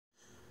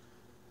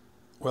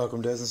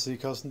Welcome to S&C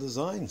Custom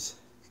Designs.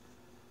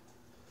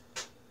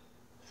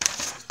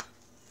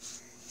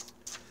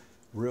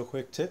 Real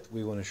quick tip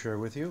we want to share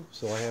with you.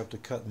 So I have to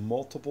cut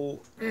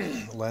multiple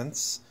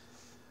lengths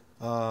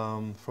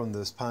from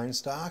this pine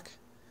stock.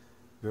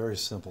 Very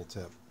simple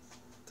tip.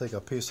 Take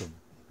a piece of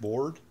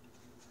board,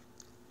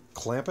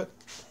 clamp it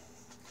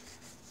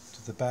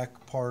to the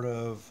back part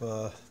of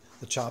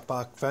the chop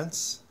block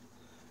fence,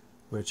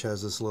 which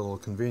has this little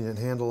convenient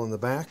handle in the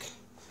back.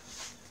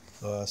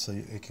 So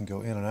it can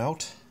go in and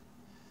out.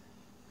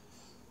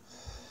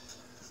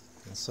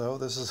 And so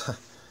this is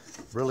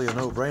really a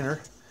no-brainer.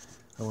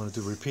 I want to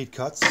do repeat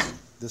cuts.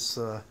 This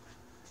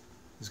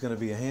is going to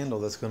be a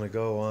handle that's going to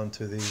go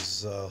onto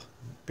these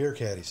beer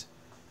caddies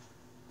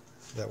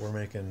that we're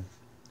making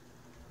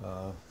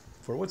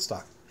for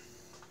Woodstock.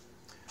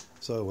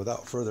 So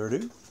without further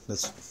ado,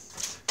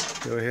 let's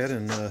go ahead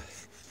and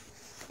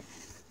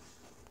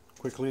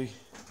quickly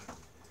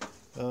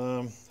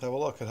have a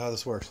look at how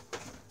this works.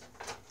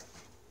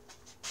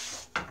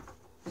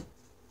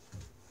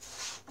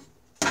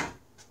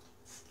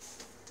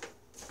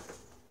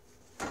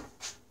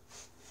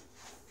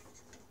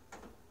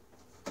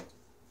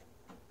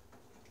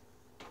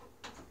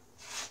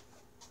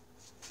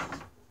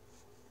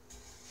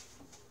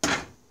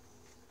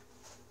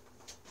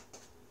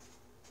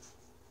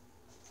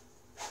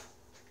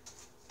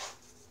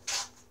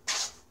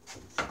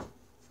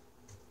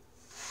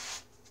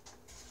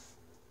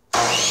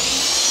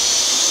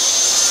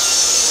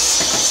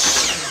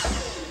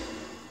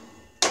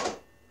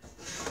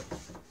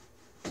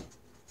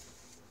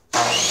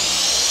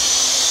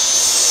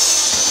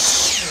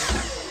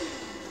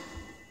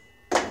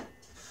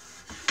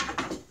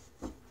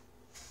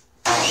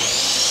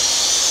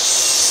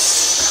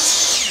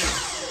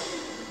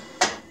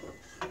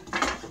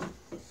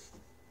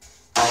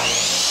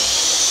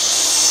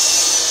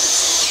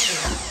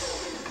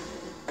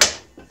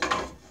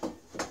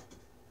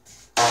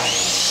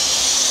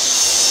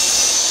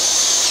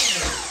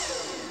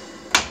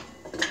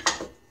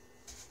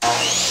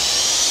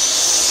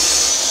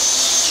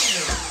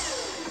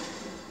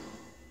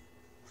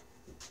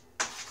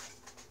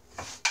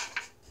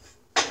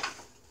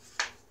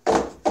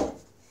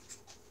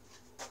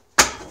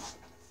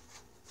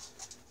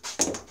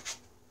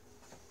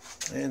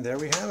 And there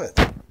we have it.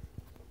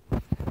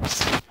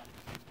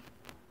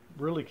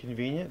 Really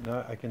convenient.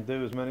 Now I can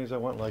do as many as I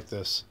want like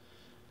this.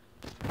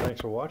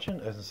 Thanks for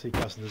watching S&C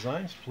Custom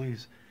Designs.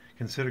 Please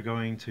consider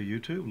going to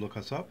YouTube, look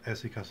us up,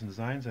 S&C Custom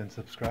Designs, and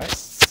subscribe.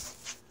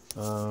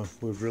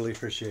 We'd really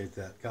appreciate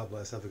that. God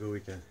bless. Have a good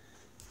weekend.